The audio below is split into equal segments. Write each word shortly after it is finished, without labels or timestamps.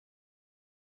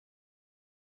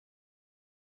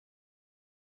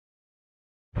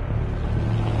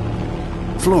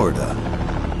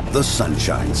Florida, the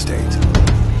Sunshine State.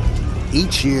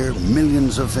 Each year,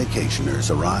 millions of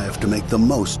vacationers arrive to make the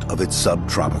most of its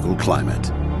subtropical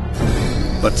climate.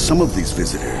 But some of these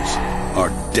visitors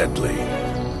are deadly.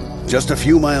 Just a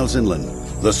few miles inland,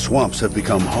 the swamps have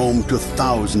become home to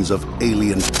thousands of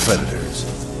alien predators.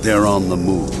 They're on the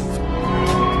move.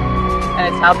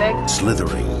 And it's how big?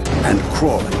 Slithering and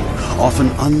crawling, often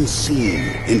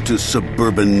unseen, into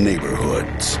suburban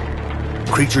neighborhoods.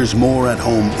 Creatures more at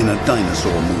home in a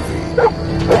dinosaur movie.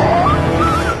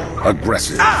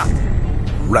 Aggressive,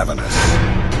 ravenous,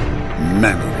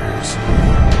 man-eaters.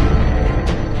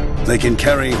 They can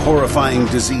carry horrifying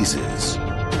diseases,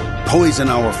 poison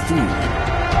our food,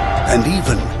 and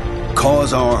even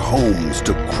cause our homes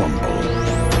to crumble.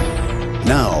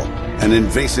 Now, an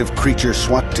invasive creature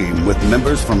SWAT team with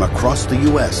members from across the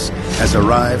U.S. has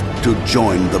arrived to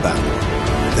join the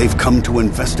battle. They've come to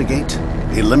investigate,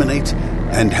 eliminate,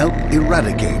 and help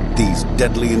eradicate these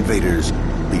deadly invaders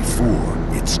before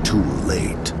it's too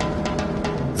late.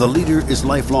 The leader is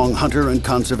lifelong hunter and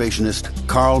conservationist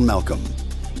Carl Malcolm.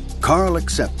 Carl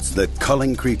accepts that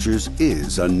culling creatures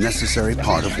is a necessary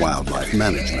part of wildlife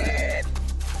management.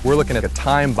 We're looking at a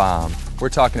time bomb. We're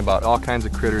talking about all kinds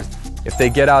of critters. If they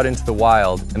get out into the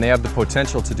wild, and they have the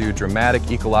potential to do dramatic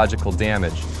ecological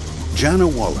damage. Jana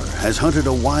Waller has hunted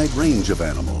a wide range of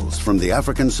animals, from the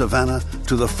African savanna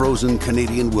to the frozen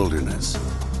Canadian wilderness.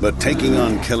 But taking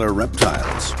on killer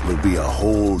reptiles will be a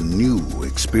whole new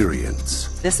experience.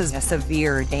 This is a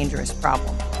severe, dangerous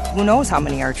problem. Who knows how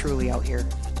many are truly out here?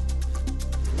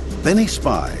 Benny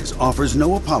Spies offers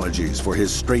no apologies for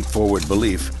his straightforward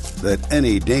belief that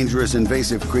any dangerous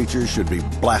invasive creature should be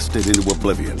blasted into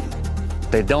oblivion.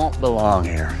 They don't belong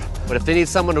here. But if they need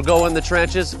someone to go in the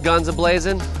trenches, guns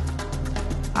a-blazing,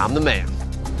 I'm the man.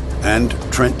 And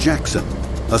Trent Jackson,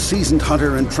 a seasoned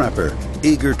hunter and trapper,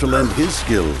 eager to lend his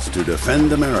skills to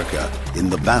defend America in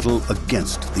the battle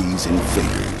against these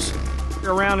invaders.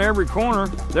 Around every corner,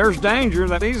 there's danger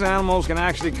that these animals can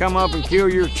actually come up and kill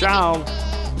your child.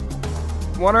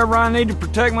 Whatever I need to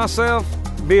protect myself,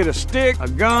 be it a stick, a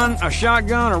gun, a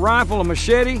shotgun, a rifle, a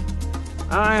machete,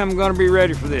 I am going to be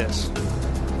ready for this.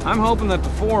 I'm hoping that the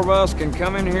four of us can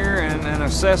come in here and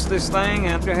assess this thing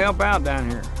and to help out down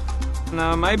here.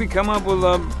 And maybe come up with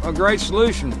a great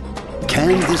solution.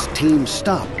 Can this team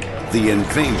stop the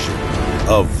invasion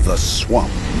of the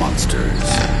swamp monsters?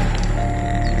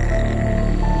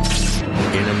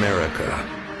 In America,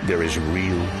 there is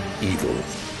real evil.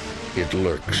 It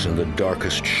lurks in the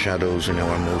darkest shadows in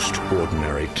our most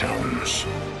ordinary towns.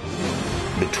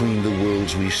 Between the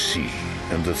worlds we see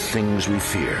and the things we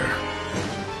fear,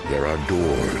 there are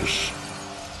doors.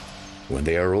 When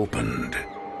they are opened,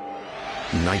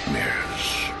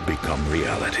 nightmares become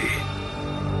reality.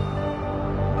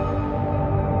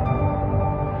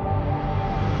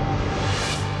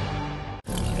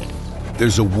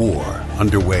 There's a war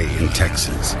underway in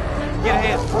Texas. Get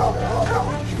ahead.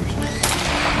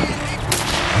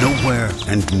 Nowhere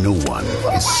and no one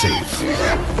is safe.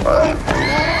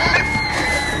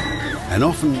 An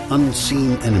often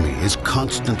unseen enemy is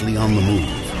constantly on the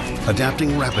move,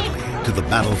 adapting rapidly to the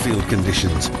battlefield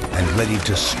conditions and ready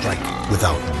to strike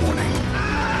without warning.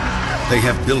 They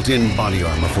have built-in body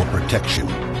armor for protection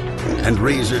and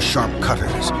razor-sharp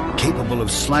cutters capable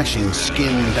of slashing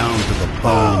skin down to the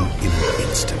bone in an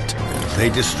instant. They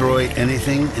destroy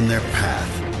anything in their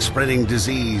path, spreading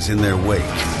disease in their wake,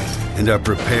 and are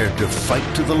prepared to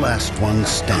fight to the last one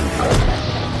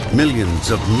standing.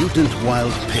 Millions of mutant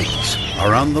wild pigs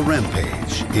are on the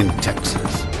rampage in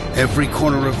Texas. Every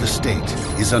corner of the state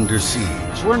is under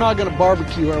siege. We're not going to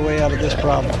barbecue our way out of this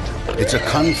problem. It's a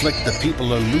conflict that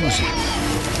people are losing.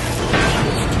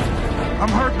 I'm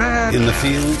hurt bad. In the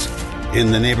fields,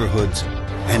 in the neighborhoods,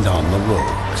 and on the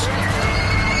roads.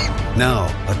 Now,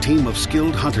 a team of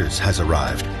skilled hunters has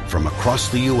arrived from across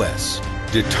the U.S.,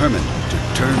 determined to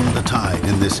turn the tide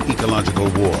in this ecological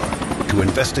war, to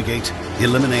investigate,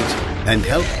 eliminate, and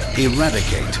help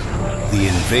eradicate the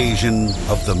invasion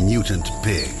of the mutant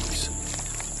pig.